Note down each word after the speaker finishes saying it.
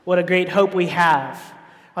What a great hope we have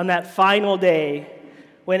on that final day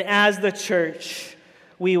when, as the church,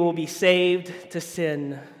 we will be saved to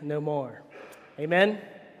sin no more. Amen?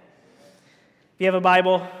 If you have a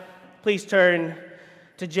Bible, please turn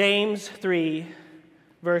to James 3,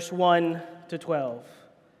 verse 1 to 12.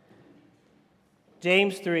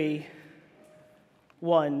 James 3,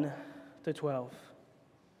 1 to 12.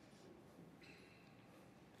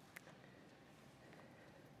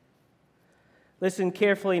 Listen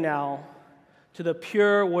carefully now to the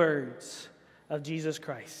pure words of Jesus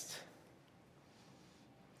Christ.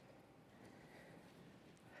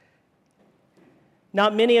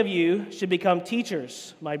 Not many of you should become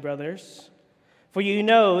teachers, my brothers, for you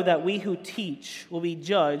know that we who teach will be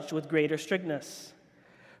judged with greater strictness.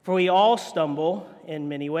 For we all stumble in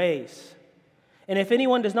many ways. And if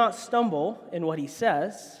anyone does not stumble in what he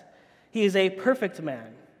says, he is a perfect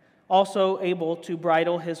man, also able to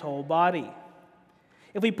bridle his whole body.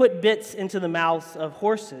 If we put bits into the mouths of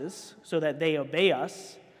horses so that they obey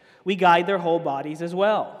us, we guide their whole bodies as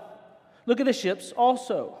well. Look at the ships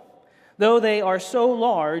also. Though they are so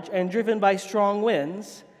large and driven by strong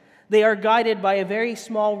winds, they are guided by a very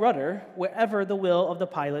small rudder wherever the will of the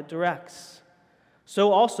pilot directs.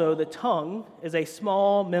 So also the tongue is a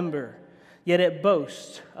small member, yet it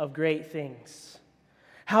boasts of great things.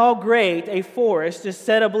 How great a forest is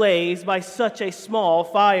set ablaze by such a small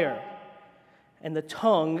fire! And the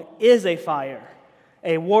tongue is a fire,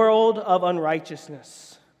 a world of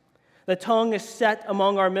unrighteousness. The tongue is set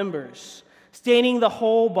among our members, staining the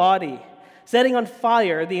whole body, setting on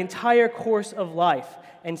fire the entire course of life,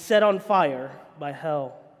 and set on fire by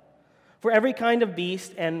hell. For every kind of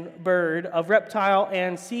beast and bird, of reptile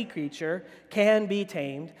and sea creature can be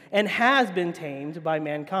tamed, and has been tamed by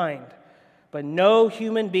mankind. But no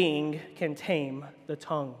human being can tame the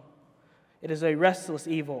tongue. It is a restless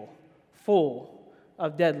evil, full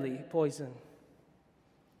of deadly poison.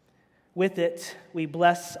 With it we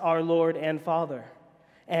bless our Lord and Father,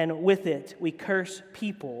 and with it we curse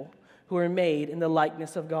people who are made in the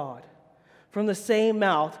likeness of God. From the same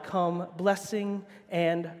mouth come blessing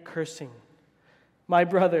and cursing. My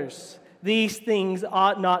brothers, these things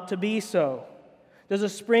ought not to be so. Does a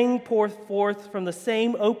spring pour forth from the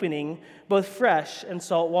same opening both fresh and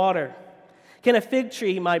salt water? Can a fig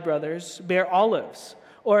tree, my brothers, bear olives,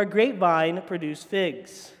 or a grapevine produce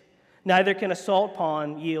figs? Neither can a salt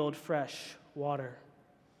pond yield fresh water.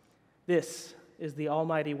 This is the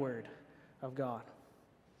almighty word of God.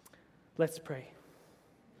 Let's pray.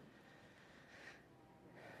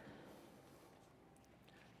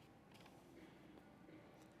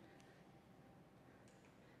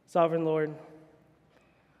 Sovereign Lord,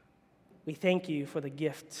 we thank you for the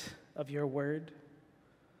gift of your word.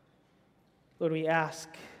 Lord, we ask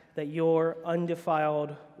that your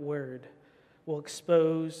undefiled word will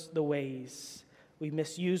expose the ways we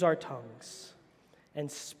misuse our tongues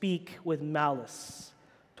and speak with malice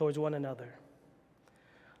towards one another.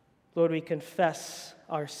 Lord, we confess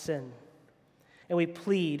our sin, and we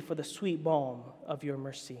plead for the sweet balm of your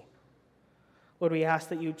mercy. Lord, we ask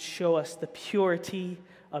that you'd show us the purity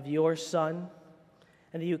of your Son,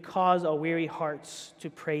 and that you cause our weary hearts to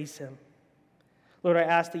praise him. Lord, I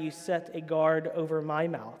ask that you set a guard over my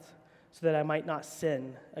mouth so that I might not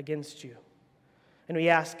sin against you. And we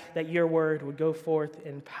ask that your word would go forth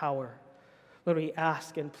in power. Lord, we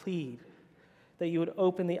ask and plead that you would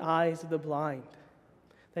open the eyes of the blind,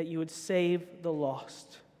 that you would save the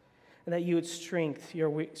lost, and that you would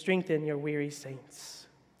strengthen your weary saints.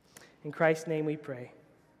 In Christ's name we pray.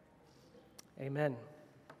 Amen.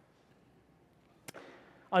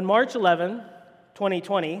 On March 11,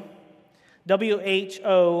 2020,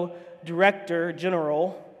 WHO Director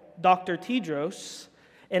General Dr. Tedros,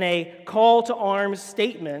 in a call to arms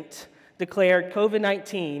statement, declared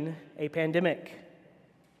COVID-19 a pandemic.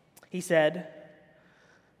 He said,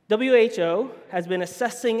 WHO has been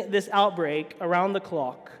assessing this outbreak around the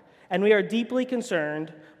clock, and we are deeply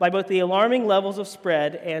concerned by both the alarming levels of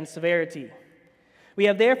spread and severity. We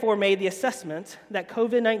have therefore made the assessment that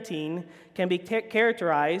COVID-19 can be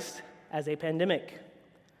characterized as a pandemic.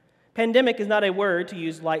 Pandemic is not a word to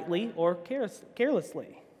use lightly or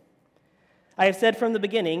carelessly. I have said from the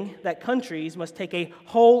beginning that countries must take a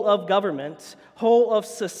whole of government, whole of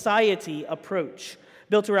society approach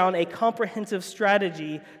built around a comprehensive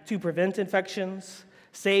strategy to prevent infections,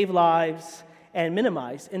 save lives, and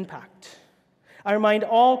minimize impact. I remind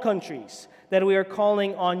all countries that we are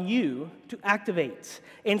calling on you to activate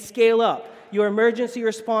and scale up your emergency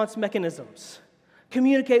response mechanisms.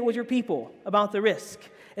 Communicate with your people about the risk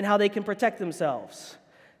and how they can protect themselves.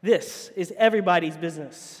 This is everybody's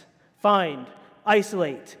business. Find,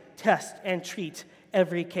 isolate, test, and treat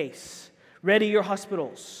every case. Ready your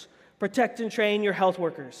hospitals. Protect and train your health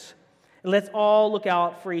workers. And let's all look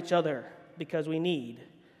out for each other because we need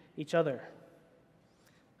each other.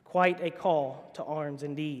 Quite a call to arms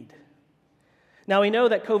indeed. Now we know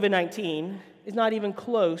that COVID-19 is not even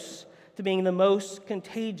close to being the most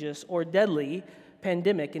contagious or deadly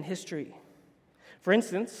pandemic in history. For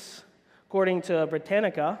instance, according to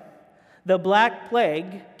Britannica, the Black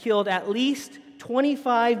Plague killed at least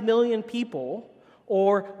 25 million people,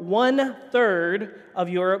 or 1/3 of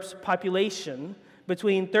Europe's population,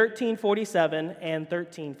 between 1347 and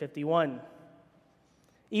 1351.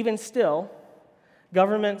 Even still,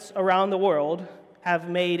 governments around the world have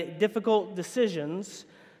made difficult decisions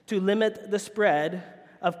to limit the spread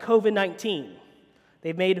of COVID-19.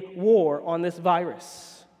 They've made war on this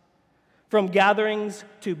virus. From gatherings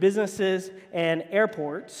to businesses and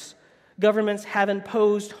airports, governments have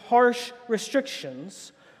imposed harsh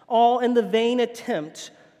restrictions, all in the vain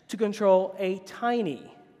attempt to control a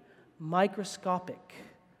tiny, microscopic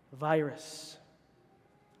virus.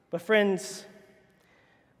 But friends,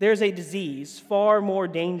 there's a disease far more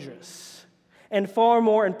dangerous and far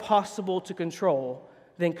more impossible to control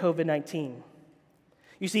than COVID-19.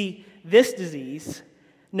 You see, this disease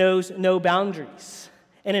knows no boundaries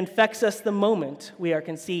and infects us the moment we are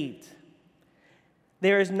conceived.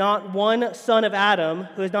 There is not one son of Adam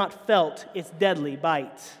who has not felt its deadly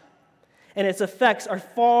bite. And its effects are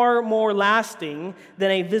far more lasting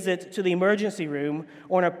than a visit to the emergency room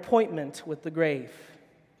or an appointment with the grave.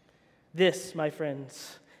 This, my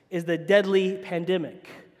friends, is the deadly pandemic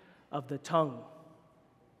of the tongue.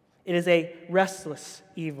 It is a restless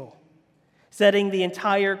evil, setting the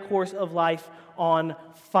entire course of life on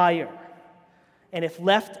fire. And if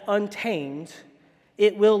left untamed,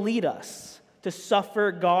 it will lead us to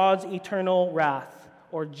suffer God's eternal wrath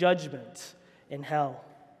or judgment in hell.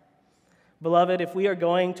 Beloved, if we are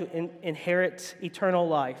going to inherit eternal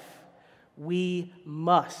life, we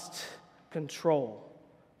must control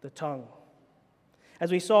the tongue.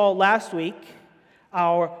 As we saw last week,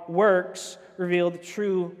 our works reveal the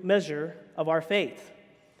true measure of our faith.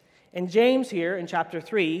 And James here in chapter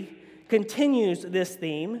 3 continues this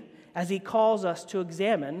theme as he calls us to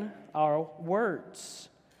examine our words.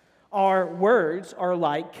 Our words are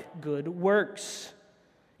like good works.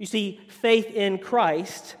 You see, faith in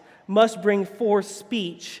Christ must bring forth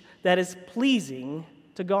speech that is pleasing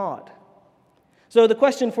to God. So the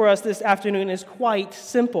question for us this afternoon is quite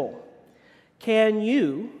simple. Can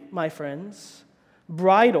you, my friends,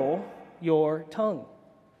 bridle your tongue?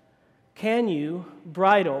 Can you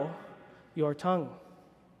bridle your tongue?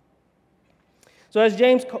 So as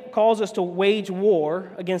James calls us to wage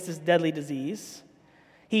war against this deadly disease,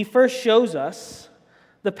 he first shows us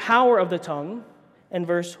the power of the tongue in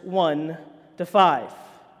verse 1 to 5.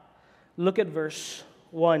 Look at verse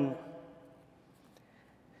 1.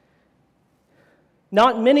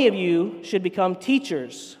 Not many of you should become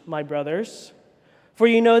teachers, my brothers, for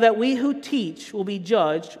you know that we who teach will be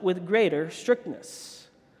judged with greater strictness.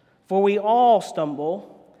 For we all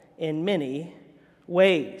stumble in many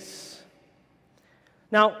ways.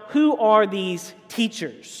 Now, who are these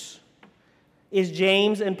teachers? Is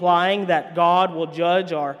James implying that God will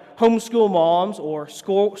judge our homeschool moms or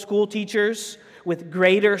school teachers with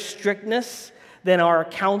greater strictness than our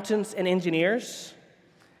accountants and engineers?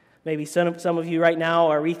 Maybe some of you right now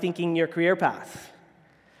are rethinking your career path.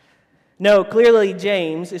 No, clearly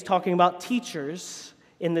James is talking about teachers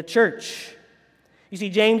in the church. You see,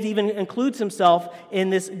 James even includes himself in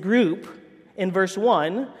this group in verse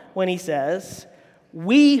 1 when he says,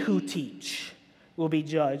 "We who teach will be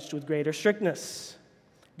judged with greater strictness."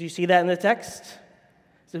 Do you see that in the text?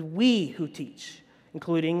 It says, "We who teach,"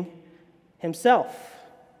 including himself.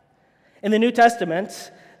 In the New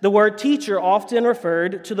Testament, the word teacher often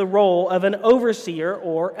referred to the role of an overseer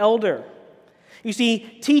or elder. You see,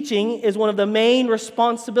 teaching is one of the main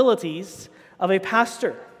responsibilities of a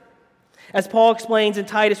pastor. As Paul explains in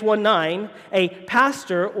Titus 1:9, a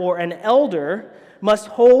pastor or an elder must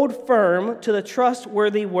hold firm to the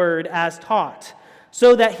trustworthy word as taught,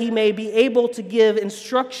 so that he may be able to give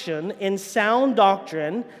instruction in sound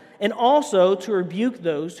doctrine and also to rebuke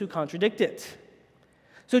those who contradict it.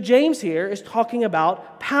 So James here is talking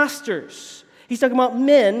about pastors. He's talking about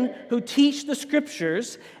men who teach the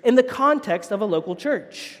scriptures in the context of a local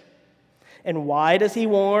church. And why does he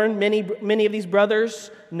warn many of these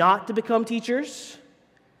brothers not to become teachers?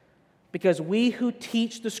 Because we who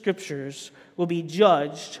teach the scriptures will be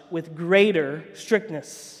judged with greater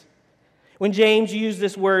strictness. When James used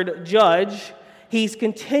this word judge, he's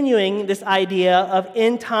continuing this idea of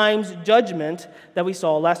end times judgment that we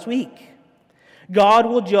saw last week. God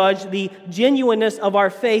will judge the genuineness of our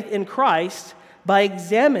faith in Christ by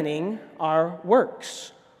examining our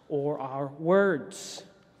works or our words.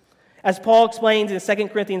 As Paul explains in 2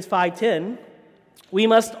 Corinthians 5:10, we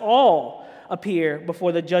must all appear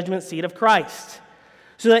before the judgment seat of Christ,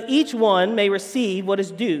 so that each one may receive what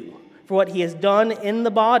is due for what he has done in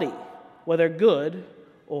the body, whether good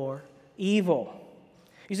or evil.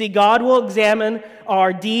 You see, God will examine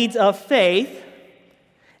our deeds of faith,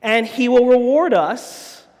 and he will reward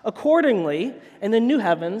us accordingly in the new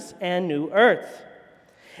heavens and new earth.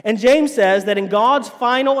 And James says that in God's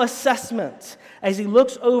final assessment, as he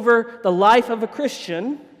looks over the life of a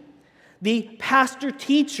Christian, the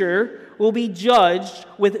pastor-teacher will be judged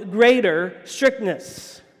with greater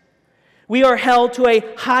strictness. We are held to a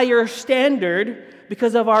higher standard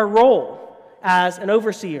because of our role as an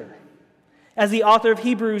overseer. As the author of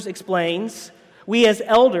Hebrews explains, we as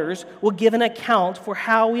elders will give an account for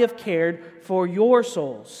how we have cared for your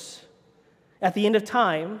souls. At the end of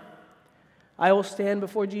time, I will stand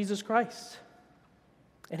before Jesus Christ,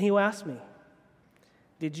 and he will ask me,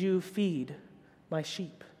 did you feed my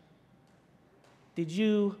sheep? Did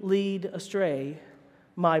you lead astray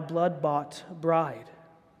my blood-bought bride?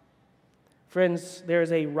 Friends, there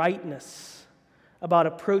is a rightness about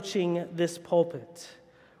approaching this pulpit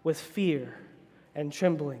with fear and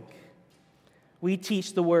trembling. We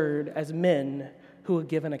teach the word as men who will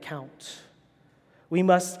give an account. We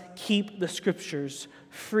must keep the scriptures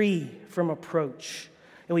free from approach.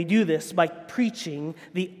 And we do this by preaching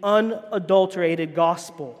the unadulterated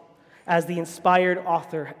gospel as the inspired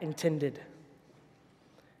author intended.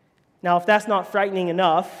 Now, if that's not frightening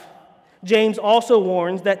enough, James also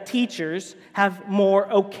warns that teachers have more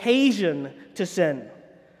occasion to sin.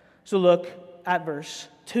 So look at verse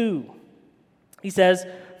 2. He says,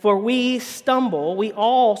 "For we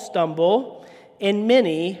all stumble in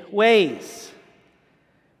many ways."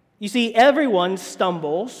 You see, everyone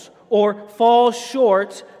stumbles or falls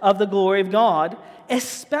short of the glory of God,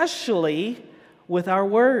 especially with our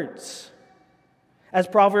words. As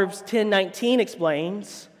Proverbs 10:19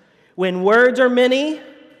 explains, when words are many,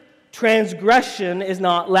 transgression is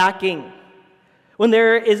not lacking. When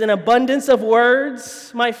there is an abundance of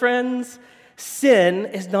words, my friends, sin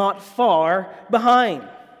is not far behind.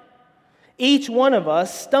 Each one of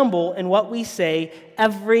us stumble in what we say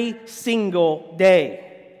every single day.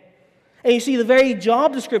 And you see, the very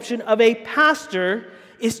job description of a pastor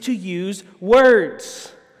is to use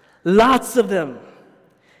words, lots of them.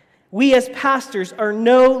 We as pastors are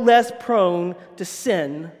no less prone to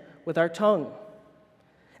sin with our tongue.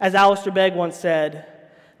 As Alistair Begg once said,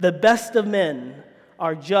 the best of men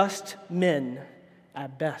are just men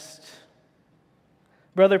at best.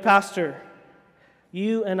 Brother pastor,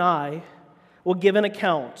 you and I will give an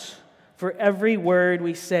account for every word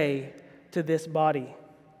we say to this body.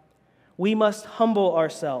 We must humble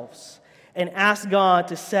ourselves and ask God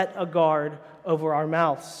to set a guard over our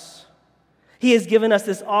mouths. He has given us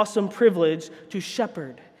this awesome privilege to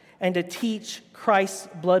shepherd and to teach Christ's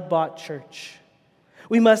blood-bought church.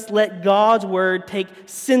 We must let God's word take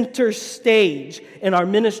center stage in our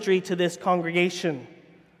ministry to this congregation.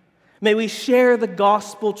 May we share the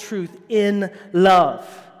gospel truth in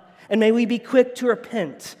love, and may we be quick to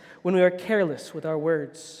repent when we are careless with our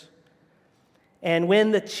words. And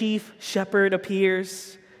when the chief shepherd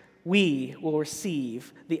appears, we will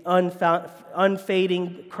receive the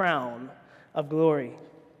unfading crown of glory.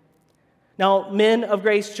 Now, men of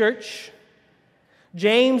Grace Church,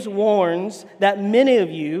 James warns that many of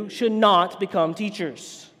you should not become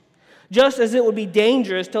teachers. Just as it would be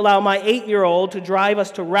dangerous to allow my 8-year-old to drive us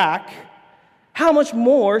to rack, how much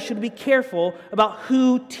more should we be careful about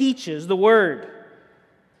who teaches the word?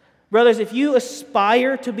 Brothers, if you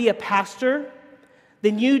aspire to be a pastor,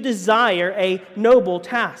 then you desire a noble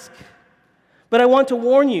task. But I want to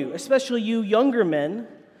warn you, especially you younger men,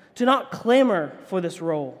 to not clamor for this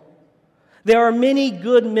role. There are many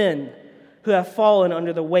good men who have fallen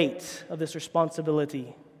under the weight of this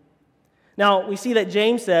responsibility. Now, we see that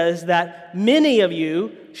James says that many of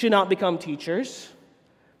you should not become teachers,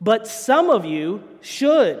 but some of you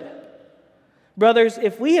should. Brothers,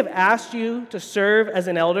 if we have asked you to serve as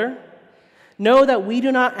an elder, know that we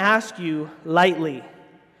do not ask you lightly.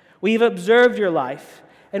 We have observed your life,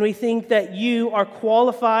 and we think that you are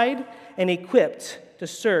qualified and equipped to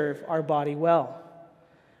serve our body well.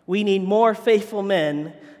 We need more faithful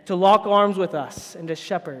men to lock arms with us and to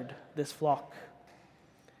shepherd this flock.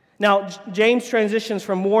 Now, James transitions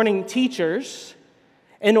from warning teachers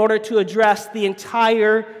in order to address the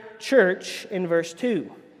entire church in verse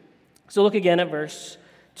 2. So look again at verse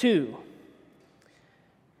 2.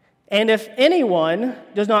 And if anyone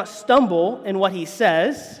does not stumble in what he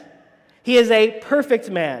says, he is a perfect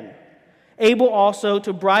man, able also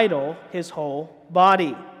to bridle his whole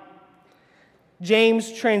body.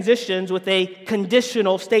 James transitions with a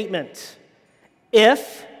conditional statement.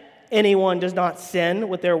 If anyone does not sin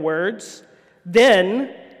with their words,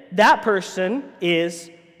 then that person is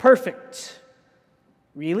perfect.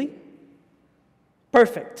 Really?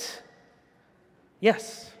 Perfect.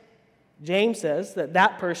 Yes. James says that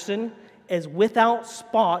that person is without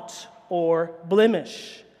spot or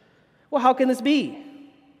blemish. Well, how can this be?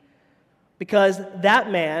 Because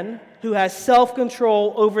that man who has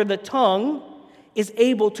self-control over the tongue is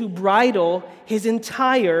able to bridle his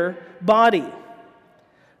entire body.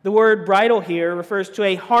 The word bridle here refers to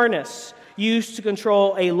a harness used to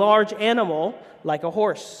control a large animal like a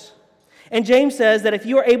horse. And James says that if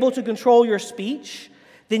you are able to control your speech,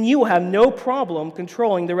 then you will have no problem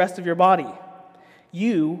controlling the rest of your body.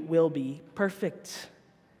 You will be perfect.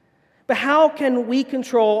 But how can we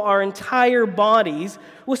control our entire bodies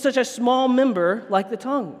with such a small member like the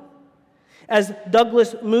tongue? As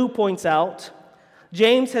Douglas Moo points out,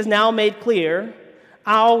 James has now made clear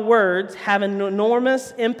our words have an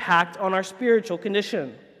enormous impact on our spiritual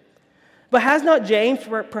condition. But has not James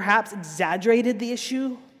perhaps exaggerated the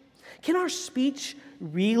issue? Can our speech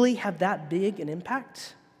really have that big an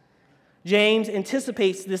impact? James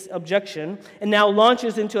anticipates this objection and now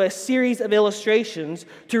launches into a series of illustrations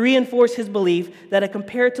to reinforce his belief that a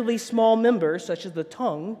comparatively small member, such as the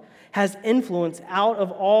tongue, has influence out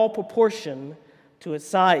of all proportion to its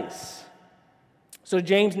size. So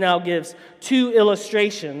James now gives two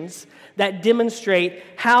illustrations that demonstrate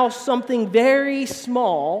how something very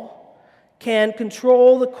small can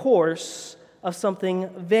control the course of something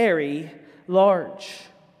very large.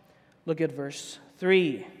 Look at verse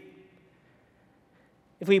 3.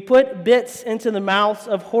 If we put bits into the mouths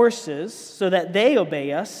of horses so that they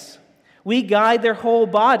obey us, we guide their whole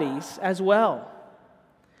bodies as well.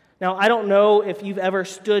 Now, I don't know if you've ever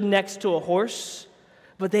stood next to a horse,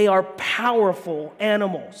 but they are powerful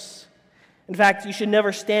animals. In fact, you should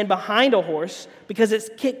never stand behind a horse because its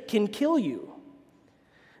kick can kill you.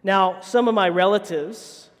 Now, some of my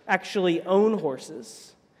relatives actually own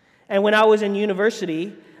horses, and when I was in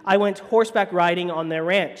university, I went horseback riding on their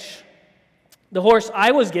ranch. The horse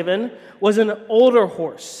I was given was an older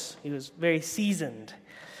horse. He was very seasoned.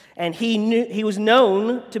 And he was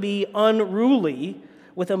known to be unruly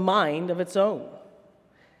with a mind of its own.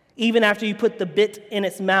 Even after you put the bit in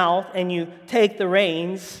its mouth and you take the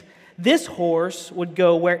reins, this horse would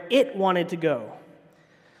go where it wanted to go.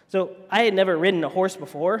 So I had never ridden a horse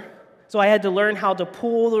before, so I had to learn how to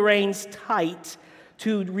pull the reins tight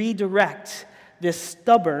to redirect this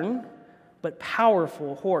stubborn but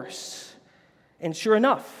powerful horse. And sure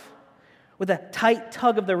enough, with a tight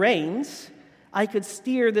tug of the reins, I could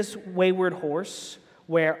steer this wayward horse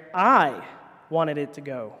where I wanted it to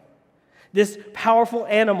go. This powerful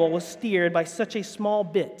animal was steered by such a small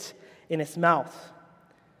bit in its mouth.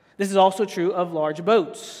 This is also true of large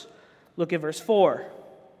boats. Look at verse 4.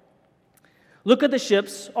 Look at the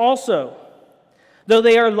ships also. Though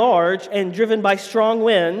they are large and driven by strong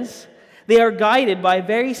winds, they are guided by a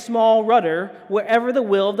very small rudder wherever the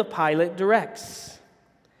will of the pilot directs.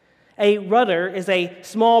 A rudder is a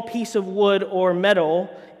small piece of wood or metal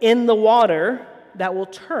in the water that will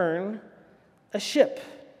turn a ship.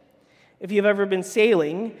 If you've ever been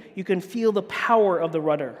sailing, you can feel the power of the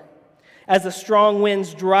rudder. As the strong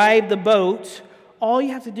winds drive the boat, all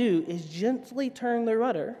you have to do is gently turn the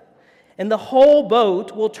rudder, and the whole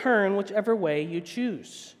boat will turn whichever way you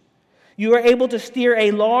choose. You are able to steer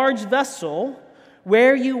a large vessel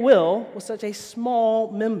where you will with such a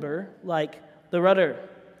small member like the rudder.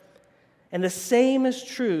 And the same is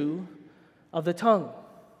true of the tongue.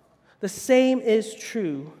 The same is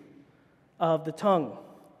true of the tongue.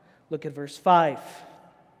 Look at verse 5.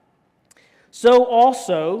 So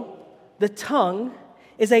also the tongue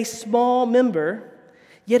is a small member,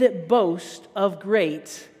 yet it boasts of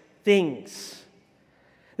great things.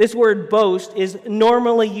 This word boast is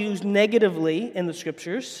normally used negatively in the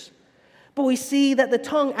Scriptures, but we see that the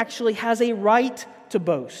tongue actually has a right to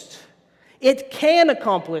boast. It can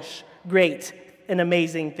accomplish great and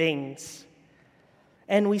amazing things.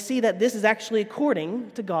 And we see that this is actually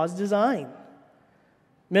according to God's design.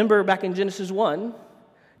 Remember back in Genesis 1,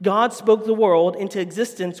 God spoke the world into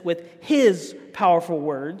existence with His powerful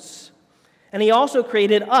words, and He also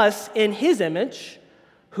created us in His image,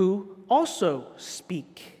 who also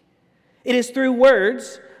speak. It is through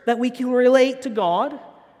words that we can relate to God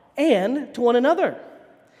and to one another.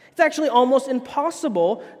 It's actually almost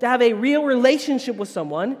impossible to have a real relationship with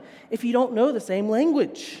someone if you don't know the same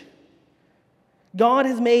language. God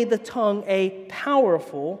has made the tongue a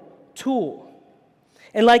powerful tool.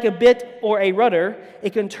 And like a bit or a rudder,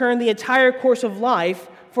 it can turn the entire course of life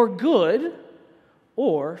for good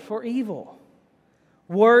or for evil.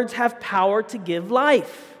 Words have power to give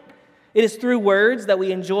life. It is through words that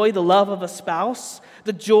we enjoy the love of a spouse,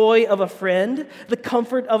 the joy of a friend, the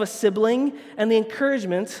comfort of a sibling, and the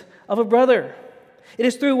encouragement of a brother. It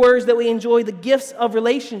is through words that we enjoy the gifts of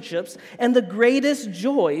relationships and the greatest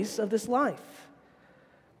joys of this life.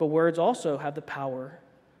 But words also have the power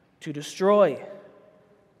to destroy.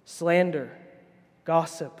 Slander,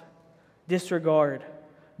 gossip, disregard,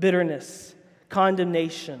 bitterness,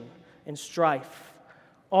 condemnation, and strife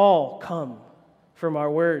all come from our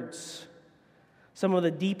words. Some of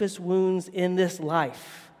the deepest wounds in this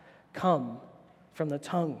life come from the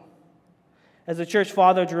tongue. As the church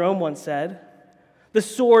father Jerome once said, the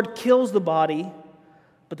sword kills the body,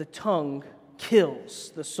 but the tongue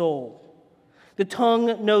kills the soul. The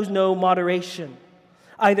tongue knows no moderation.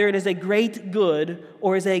 Either it is a great good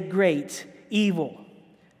or is a great evil.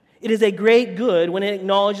 It is a great good when it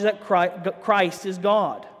acknowledges that Christ is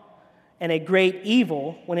God, and a great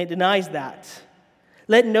evil when it denies that.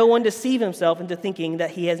 Let no one deceive himself into thinking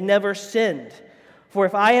that he has never sinned. For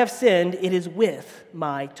if I have sinned, it is with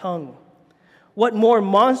my tongue. What more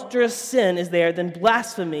monstrous sin is there than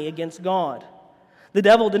blasphemy against God? The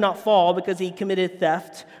devil did not fall because he committed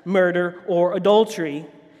theft, murder, or adultery.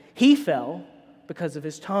 He fell because of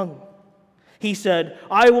his tongue. He said,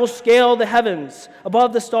 I will scale the heavens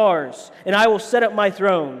above the stars, and I will set up my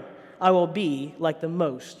throne. I will be like the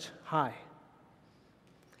Most High.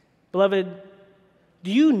 Beloved,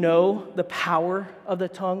 do you know the power of the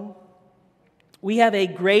tongue? We have a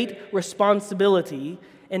great responsibility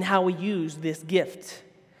in how we use this gift.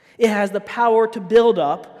 It has the power to build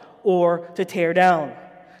up or to tear down,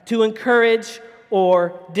 to encourage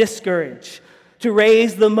or discourage, to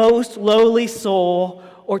raise the most lowly soul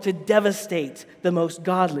or to devastate the most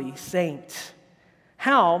godly saint.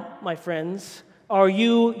 How, my friends, are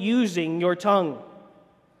you using your tongue?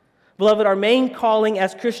 Beloved, our main calling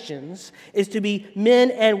as Christians is to be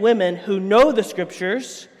men and women who know the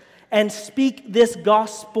Scriptures and speak this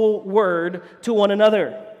gospel word to one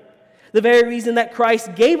another. The very reason that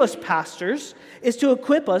Christ gave us pastors is to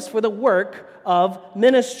equip us for the work of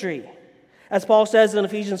ministry. As Paul says in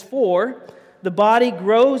Ephesians 4, the body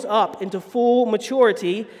grows up into full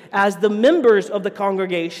maturity as the members of the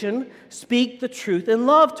congregation speak the truth in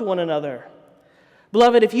love to one another.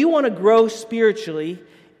 Beloved, if you want to grow spiritually,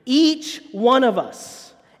 each one of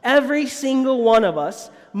us, every single one of us,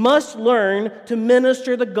 must learn to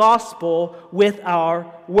minister the gospel with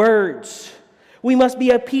our words. We must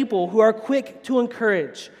be a people who are quick to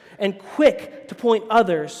encourage and quick to point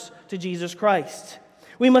others to Jesus Christ.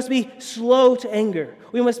 We must be slow to anger.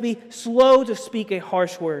 We must be slow to speak a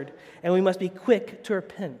harsh word. And we must be quick to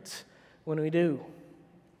repent when we do.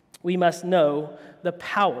 We must know the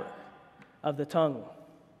power of the tongue.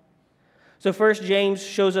 So first, James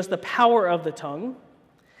shows us the power of the tongue.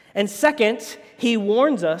 And second, he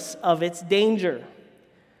warns us of its danger.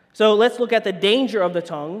 So let's look at the danger of the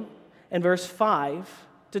tongue in verse 5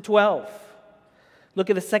 to 12. Look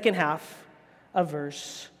at the second half of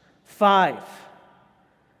verse 5.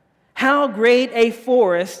 How great a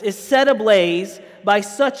forest is set ablaze by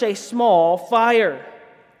such a small fire.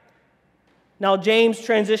 Now James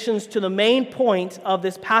transitions to the main point of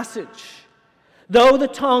this passage. Though the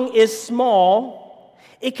tongue is small,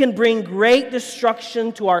 it can bring great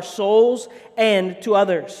destruction to our souls and to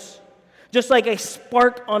others. Just like a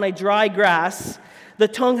spark on a dry grass, the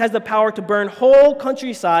tongue has the power to burn whole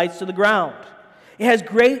countrysides to the ground. It has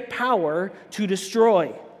great power to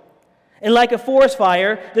destroy. And like a forest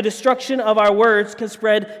fire, the destruction of our words can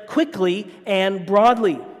spread quickly and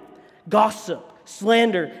broadly. Gossip,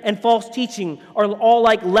 slander, and false teaching are all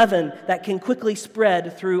like leaven that can quickly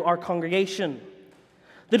spread through our congregation.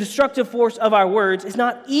 The destructive force of our words is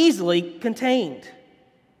not easily contained.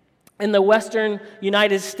 In the western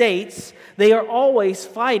United States, they are always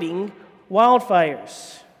fighting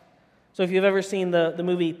wildfires. So if you've ever seen the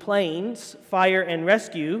movie Planes, Fire and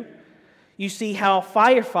Rescue, you see how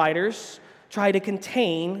firefighters try to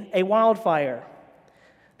contain a wildfire.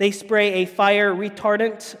 They spray a fire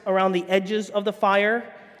retardant around the edges of the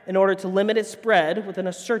fire in order to limit its spread within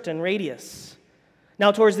a certain radius.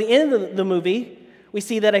 Now, towards the end of the movie, we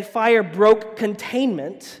see that a fire broke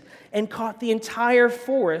containment and caught the entire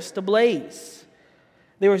forest ablaze.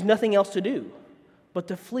 There was nothing else to do but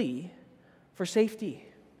to flee for safety.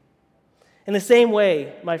 In the same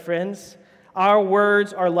way, my friends, our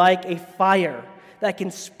words are like a fire that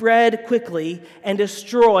can spread quickly and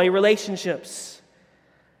destroy relationships.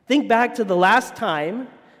 Think back to the last time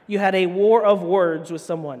you had a war of words with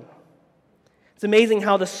someone. It's amazing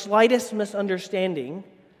how the slightest misunderstanding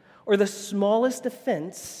or the smallest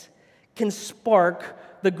offense can spark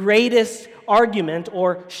the greatest argument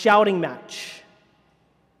or shouting match.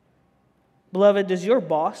 Beloved, does your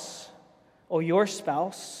boss or your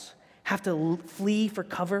spouse have to flee for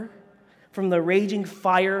cover from the raging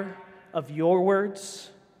fire of your words?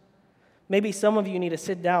 Maybe some of you need to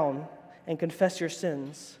sit down and confess your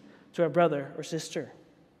sins to a brother or sister.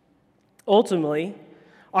 Ultimately,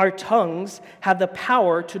 our tongues have the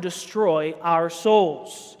power to destroy our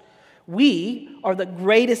souls. We are the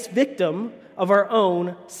greatest victim of our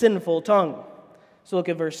own sinful tongue. So look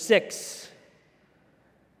at verse 6.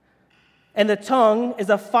 And the tongue is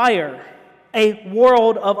a fire, a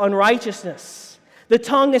world of unrighteousness. The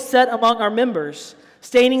tongue is set among our members,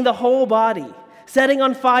 staining the whole body, setting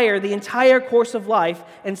on fire the entire course of life,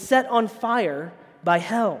 and set on fire by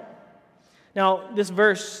hell. Now, this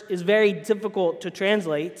verse is very difficult to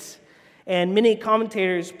translate, and many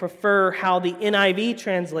commentators prefer how the NIV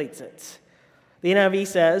translates it. The NIV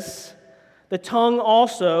says, "The tongue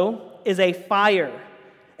also is a fire,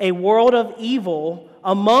 a world of evil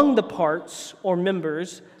among the parts or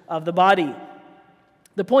members of the body."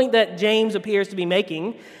 The point that James appears to be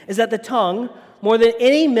making is that the tongue, more than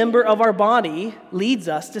any member of our body, leads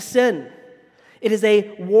us to sin. It is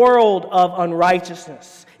a world of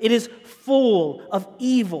unrighteousness. It is full of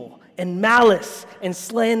evil and malice and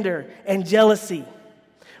slander and jealousy.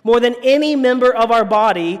 More than any member of our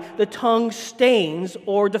body, the tongue stains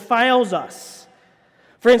or defiles us.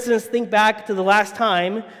 For instance, think back to the last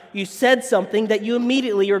time you said something that you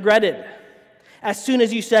immediately regretted. As soon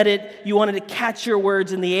as you said it, you wanted to catch your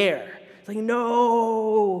words in the air. It's like,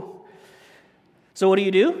 no. So what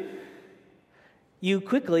do? You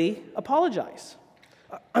quickly apologize.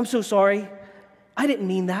 "I'm so sorry. I didn't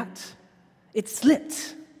mean that. It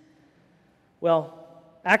slipped." Well,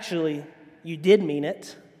 actually, you did mean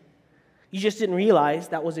it. You just didn't realize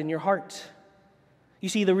that was in your heart. You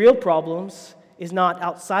see, the real problems is not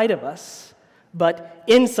outside of us, but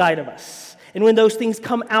inside of us. And when those things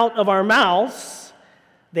come out of our mouths,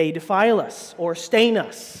 they defile us or stain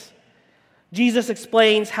us. Jesus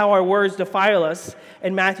explains how our words defile us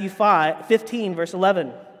in Matthew 15, verse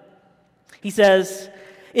 11. He says,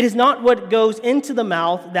 "It is not what goes into the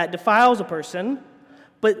mouth that defiles a person,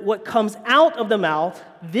 but what comes out of the mouth,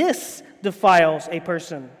 this defiles a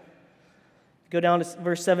person." Go down to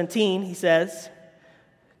verse 17, he says,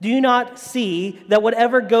 "Do you not see that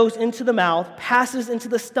whatever goes into the mouth passes into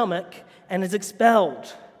the stomach and is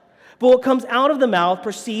expelled? But what comes out of the mouth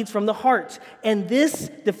proceeds from the heart, and this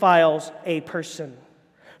defiles a person.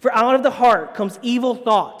 For out of the heart comes evil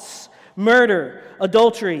thoughts, murder,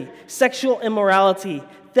 adultery, sexual immorality,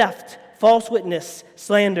 theft, false witness,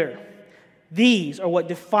 slander. These are what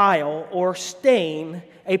defile or stain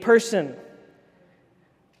a person."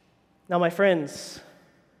 Now, my friends,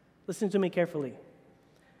 listen to me carefully.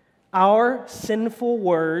 Our sinful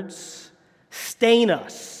words stain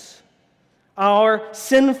us. Our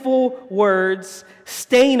sinful words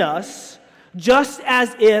stain us just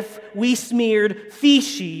as if we smeared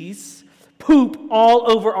feces, poop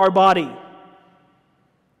all over our body.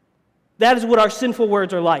 That is what our sinful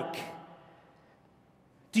words are like.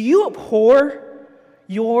 Do you abhor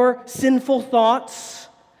your sinful thoughts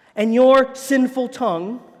and your sinful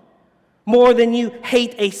tongue more than you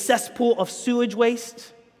hate a cesspool of sewage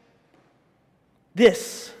waste?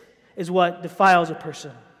 This is what defiles a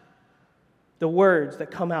person. The words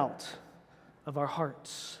that come out of our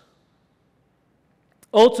hearts.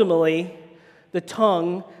 Ultimately, the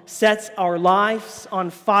tongue sets our lives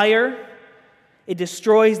on fire. It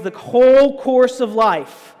destroys the whole course of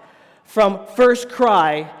life from first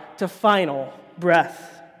cry to final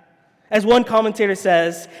breath. As one commentator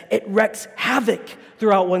says, it wreaks havoc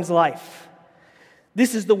throughout one's life.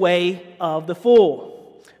 This is the way of the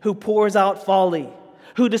fool, who pours out folly,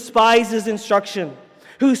 who despises instruction,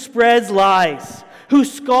 who spreads lies, who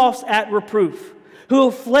scoffs at reproof, who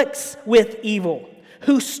afflicts with evil,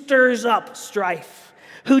 who stirs up strife,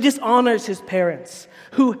 who dishonors his parents,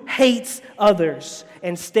 who hates others,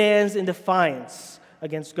 and stands in defiance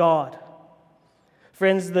against God.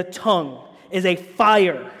 Friends, the tongue is a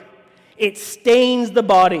fire. It stains the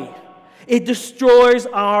body. It destroys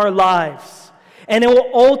our lives. And it will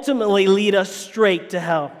ultimately lead us straight to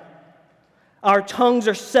hell. Our tongues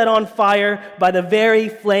are set on fire by the very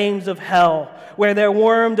flames of hell, where their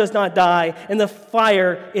worm does not die and the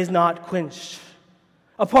fire is not quenched.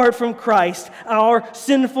 Apart from Christ, our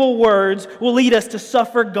sinful words will lead us to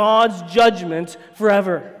suffer God's judgment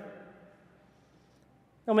forever.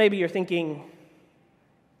 Now maybe you're thinking,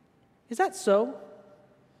 Is that so?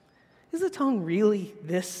 Is the tongue really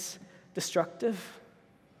this destructive?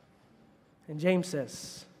 And James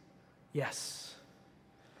says, yes.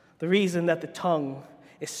 The reason that the tongue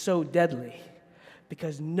is so deadly,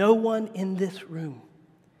 because no one in this room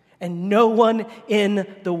and no one in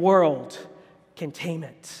the world can tame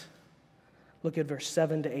it. Look at verse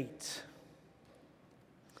 7 to 8.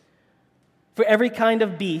 For every kind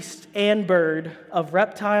of beast and bird, of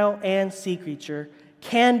reptile and sea creature,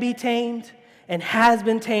 can be tamed and has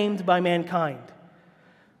been tamed by mankind.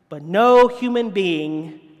 But no human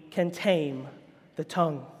being can tame the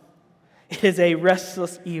tongue. It is a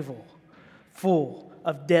restless evil, full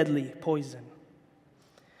of deadly poison.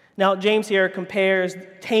 Now, James here compares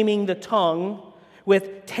taming the tongue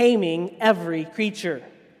with taming every creature.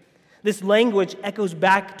 This language echoes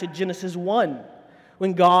back to Genesis 1,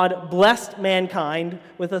 when God blessed mankind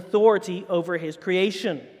with authority over his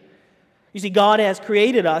creation. You see, God has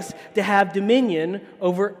created us to have dominion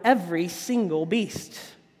over every single beast.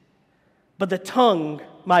 But the tongue,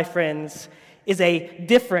 my friends, is a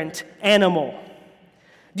different animal.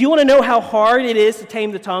 Do you want to know how hard it is to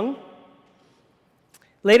tame the tongue?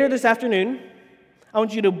 Later this afternoon, I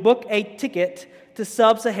want you to book a ticket to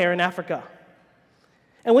sub-Saharan Africa.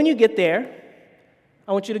 And when you get there,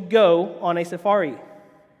 I want you to go on a safari.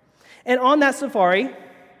 And on that safari,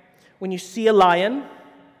 when you see a lion,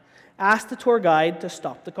 ask the tour guide to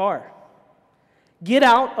stop the car. Get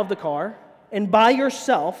out of the car and by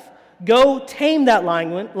yourself go tame that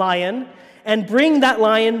lion and bring that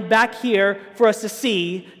lion back here for us to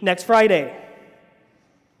see next Friday.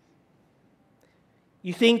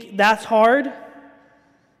 You think that's hard?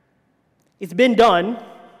 It's been done.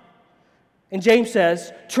 And James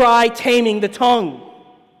says, try taming the tongue.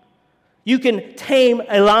 You can tame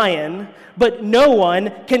a lion, but no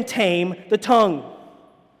one can tame the tongue.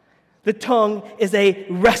 The tongue is a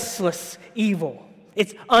restless evil.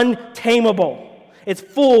 It's untamable. It's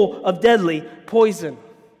full of deadly poison.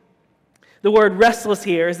 The word restless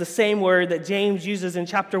here is the same word that James uses in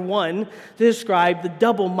chapter 1 to describe the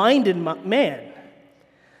double-minded man.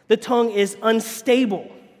 The tongue is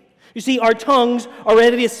unstable. You see, our tongues are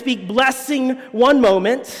ready to speak blessing one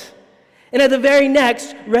moment, and at the very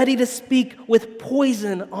next, ready to speak with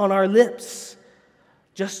poison on our lips,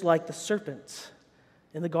 just like the serpent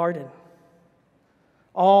in the garden.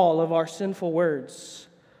 All of our sinful words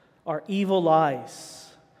are evil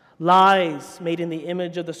lies, lies made in the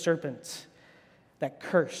image of the serpent that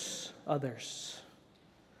curse others.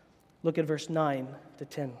 Look at verse 9 to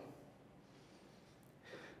 10.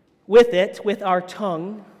 With it, with our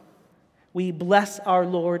tongue, we bless our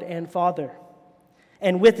Lord and Father,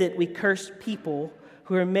 and with it we curse people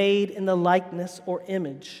who are made in the likeness or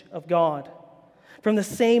image of God. From the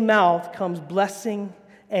same mouth comes blessing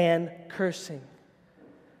and cursing.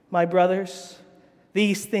 My brothers,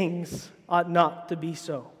 these things ought not to be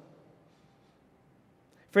so.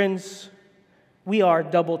 Friends, we are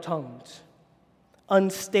double-tongued,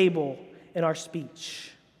 unstable in our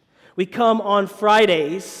speech. We come on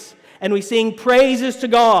Fridays and we sing praises to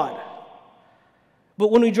God.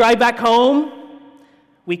 But when we drive back home,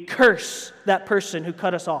 we curse that person who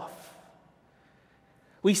cut us off.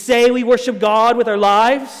 We say we worship God with our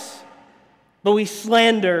lives, but we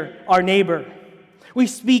slander our neighbor. We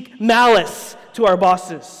speak malice to our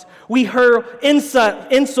bosses. We hurl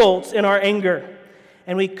insults in our anger.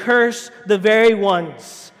 And we curse the very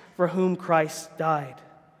ones for whom Christ died.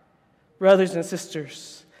 Brothers and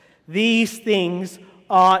sisters, these things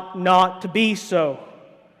ought not to be so.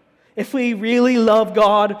 If we really love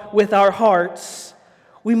God with our hearts,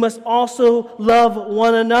 we must also love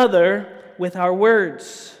one another with our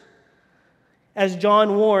words. As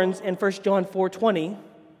John warns in 1 John 4:20,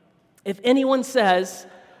 if anyone says,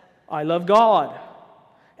 I love God,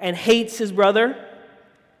 and hates his brother,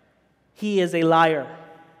 he is a liar.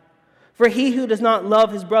 For he who does not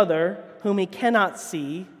love his brother, whom he cannot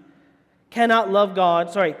see, cannot love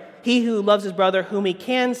God. He who loves his brother, whom he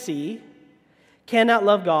can see, cannot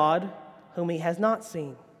love God, whom he has not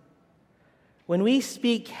seen. When we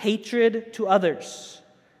speak hatred to others,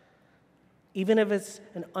 even if it's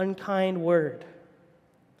an unkind word,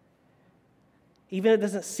 even if it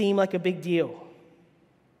doesn't seem like a big deal,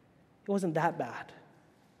 it wasn't that bad.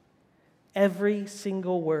 Every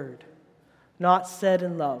single word not said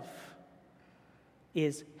in love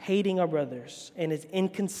is hating our brothers and is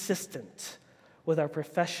inconsistent with our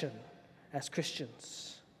profession as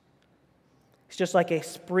Christians. It's just like a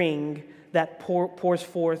spring that pours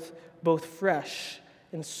forth both fresh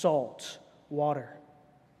and salt water.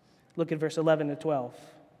 Look at verse 11 to 12.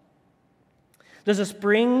 Does a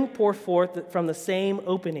spring pour forth from the same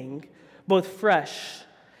opening both fresh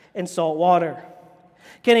and salt water.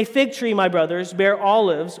 Can a fig tree, my brothers, bear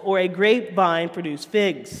olives, or a grapevine produce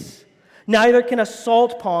figs? Neither can a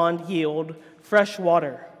salt pond yield fresh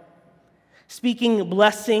water. Speaking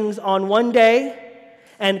blessings on one day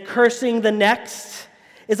and cursing the next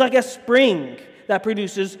is like a spring that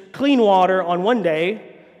produces clean water on one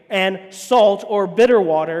day and salt or bitter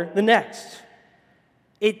water the next.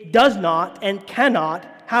 It does not and cannot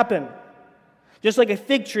happen. Just like a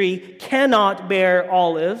fig tree cannot bear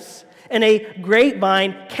olives and a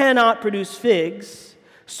grapevine cannot produce figs,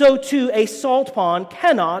 so too a salt pond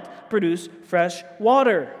cannot produce fresh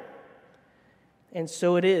water. And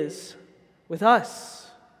so it is with us.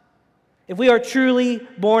 If we are truly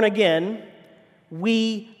born again,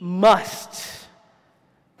 we must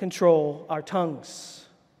control our tongues.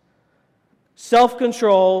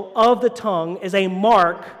 Self-control of the tongue is a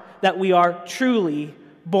mark that we are truly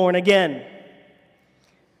born again.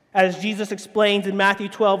 As Jesus explains in Matthew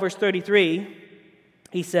 12, verse 33,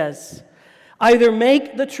 he says, "Either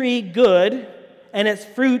make the tree good and its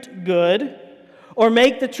fruit good, or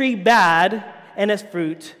make the tree bad and its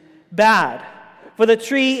fruit bad. For the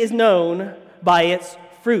tree is known by its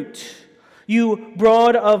fruit. You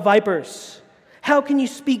brood of vipers, how can you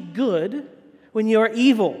speak good when you are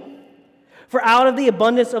evil? For out of the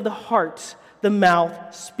abundance of the heart, the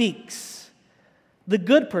mouth speaks. The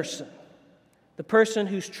good person, the person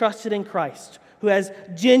who's trusted in Christ, who has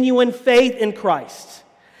genuine faith in Christ,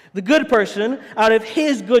 the good person, out of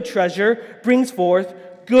his good treasure, brings forth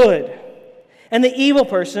good. And the evil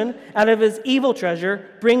person, out of his evil treasure,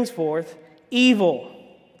 brings forth evil.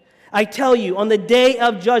 I tell you, on the day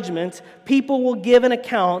of judgment, people will give an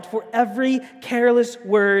account for every careless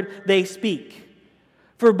word they speak.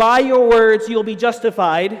 For by your words you will be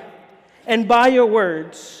justified, and by your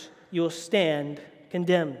words you will stand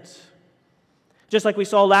condemned." Just like we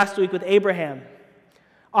saw last week with Abraham,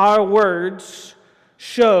 our words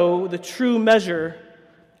show the true measure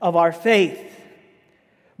of our faith.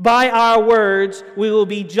 By our words, we will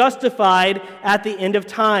be justified at the end of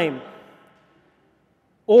time.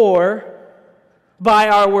 Or, by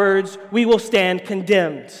our words, we will stand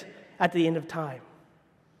condemned at the end of time.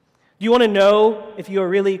 Do you want to know if you are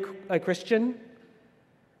really a Christian?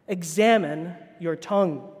 Examine your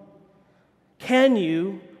tongue. Can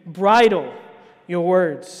you bridle your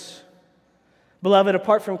words? Beloved,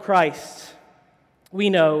 apart from Christ, we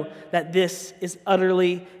know that this is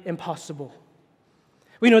utterly impossible.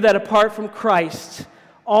 We know that apart from Christ,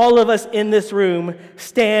 all of us in this room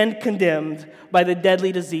stand condemned by the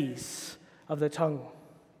deadly disease of the tongue.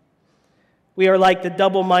 We are like the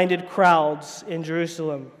double-minded crowds in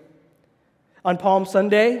Jerusalem. On Palm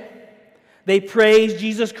Sunday, they praise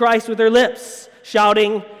Jesus Christ with their lips,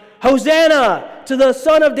 shouting, "Hosanna to the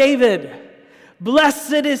Son of David!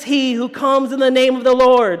 Blessed is he who comes in the name of the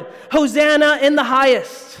Lord! Hosanna in the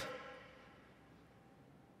highest!"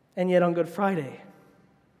 And yet on Good Friday,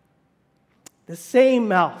 the same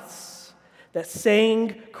mouths that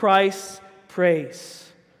sang Christ's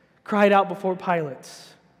praise cried out before Pilate,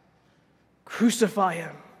 "Crucify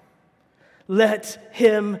him. Let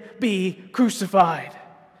him be crucified.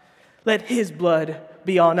 Let his blood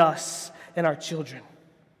be on us and our children."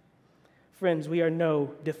 Friends, we are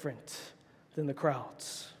no different than the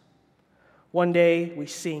crowds. One day we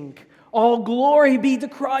sing, "All glory be to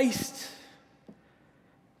Christ."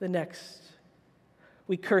 The next,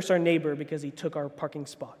 we curse our neighbor because he took our parking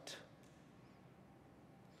spot.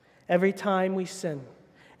 Every time we sin,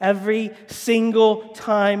 every single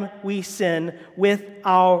time we sin with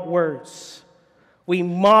our words, we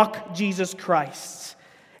mock Jesus Christ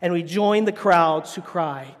and we join the crowds who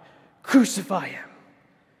cry, "Crucify him!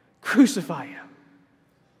 Crucify him!"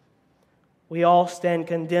 We all stand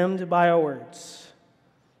condemned by our words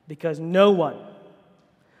because no one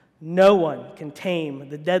can tame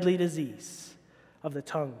the deadly disease of the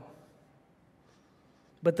tongue.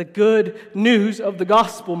 But the good news of the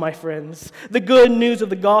gospel, my friends, the good news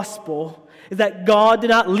of the gospel is that God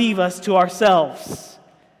did not leave us to ourselves.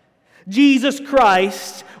 Jesus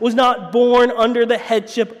Christ was not born under the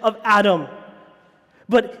headship of Adam,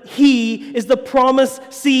 but he is the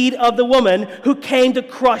promised seed of the woman who came to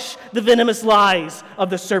crush the venomous lies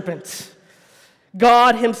of the serpent.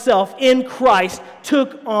 God himself in Christ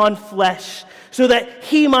took on flesh so that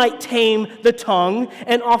he might tame the tongue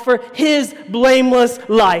and offer his blameless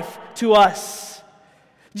life to us.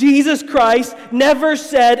 Jesus Christ never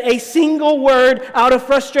said a single word out of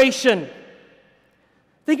frustration.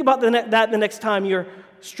 Think about that the next time you're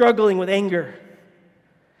struggling with anger.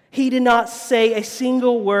 He did not say a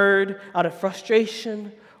single word out of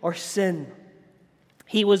frustration or sin.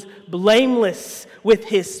 He was blameless with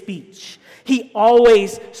his speech. He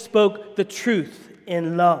always spoke the truth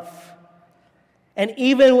in love. And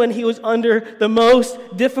even when he was under the most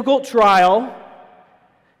difficult trial,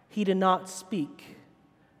 he did not speak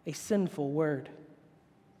a sinful word.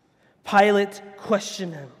 Pilate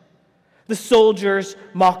questioned him. The soldiers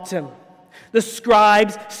mocked him. The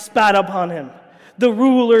scribes spat upon him. The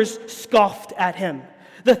rulers scoffed at him.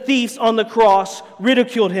 The thieves on the cross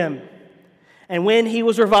ridiculed him. And when he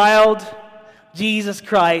was reviled, Jesus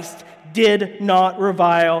Christ did not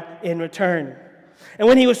revile in return. And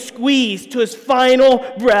when he was squeezed to his final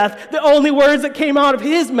breath, the only words that came out of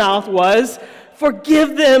his mouth was,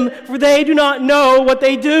 "Forgive them, for they do not know what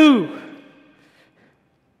they do."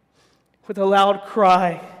 With a loud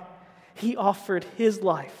cry, he offered his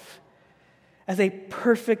life as a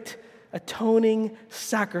perfect atoning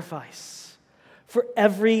sacrifice for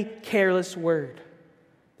every careless word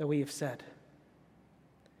that we have said.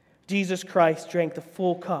 Jesus Christ drank the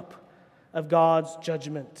full cup of God's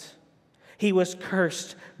judgment. He was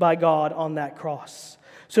cursed by God on that cross,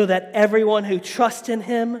 so that everyone who trusts in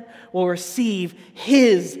him will receive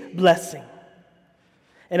his blessing.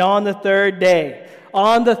 And on the third day,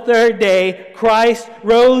 Christ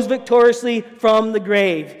rose victoriously from the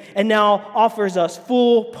grave and now offers us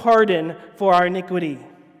full pardon for our iniquity.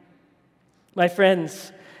 My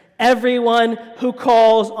friends, everyone who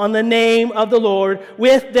calls on the name of the Lord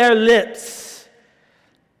with their lips,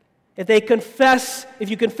 if you confess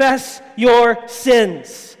your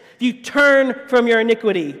sins, if you turn from your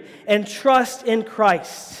iniquity and trust in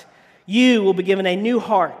Christ, you will be given a new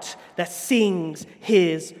heart that sings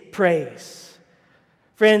his praise.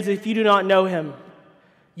 Friends, if you do not know him,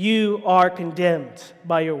 you are condemned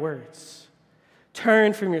by your words.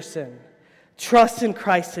 Turn from your sin. Trust in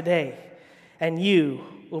Christ today, and you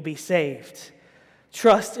will be saved.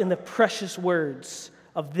 Trust in the precious words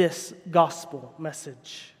of this gospel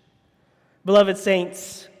message. Beloved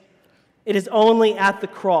saints, it is only at the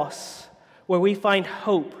cross where we find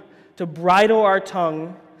hope to bridle our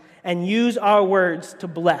tongue and use our words to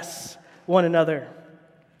bless one another.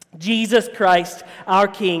 Jesus Christ, our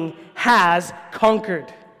King, has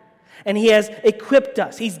conquered, and he has equipped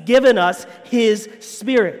us. He's given us his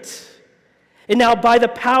Spirit. And now by the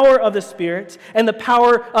power of the Spirit and the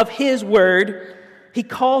power of his word, he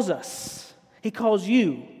calls us, he calls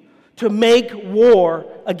you to make war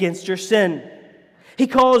against your sin. He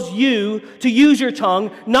calls you to use your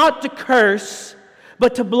tongue not to curse,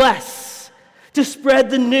 but to bless, to spread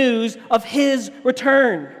the news of his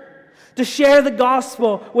return, to share the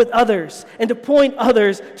gospel with others, and to point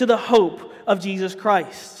others to the hope of Jesus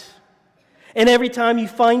Christ. And every time you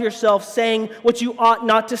find yourself saying what you ought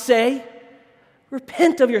not to say,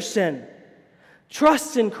 repent of your sin,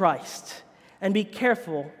 trust in Christ, and be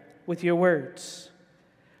careful with your words.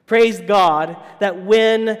 Praise God that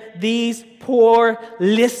when these poor,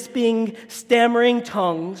 lisping, stammering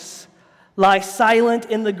tongues lie silent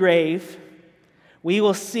in the grave, we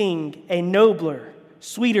will sing a nobler,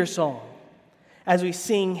 sweeter song as we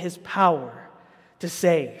sing his power to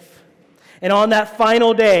save. And on that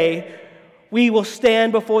final day, we will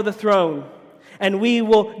stand before the throne and we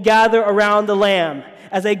will gather around the Lamb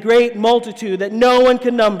as a great multitude that no one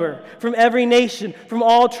can number, from every nation, from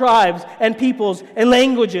all tribes and peoples and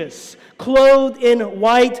languages, clothed in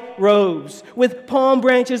white robes, with palm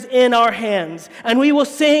branches in our hands. And we will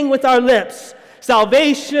sing with our lips,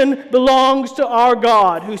 "Salvation belongs to our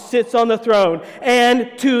God who sits on the throne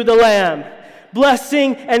and to the Lamb.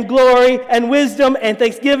 Blessing and glory and wisdom and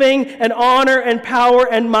thanksgiving and honor and power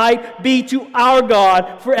and might be to our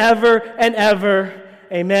God forever and ever.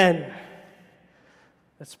 Amen."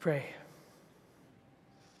 Let's pray.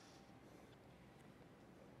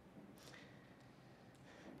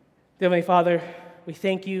 Dear Heavenly Father, we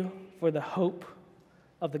thank you for the hope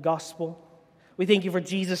of the gospel. We thank you for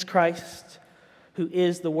Jesus Christ, who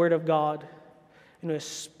is the Word of God and who has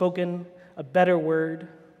spoken a better word.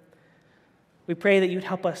 We pray that you'd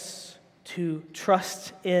help us to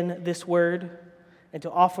trust in this word and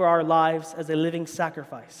to offer our lives as a living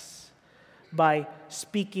sacrifice by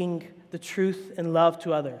speaking the truth and love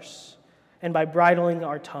to others and by bridling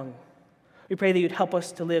our tongue. We pray that you'd help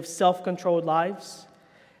us to live self-controlled lives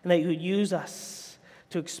and that you would use us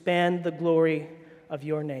to expand the glory of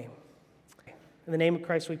your name. In the name of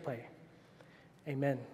Christ we pray. Amen.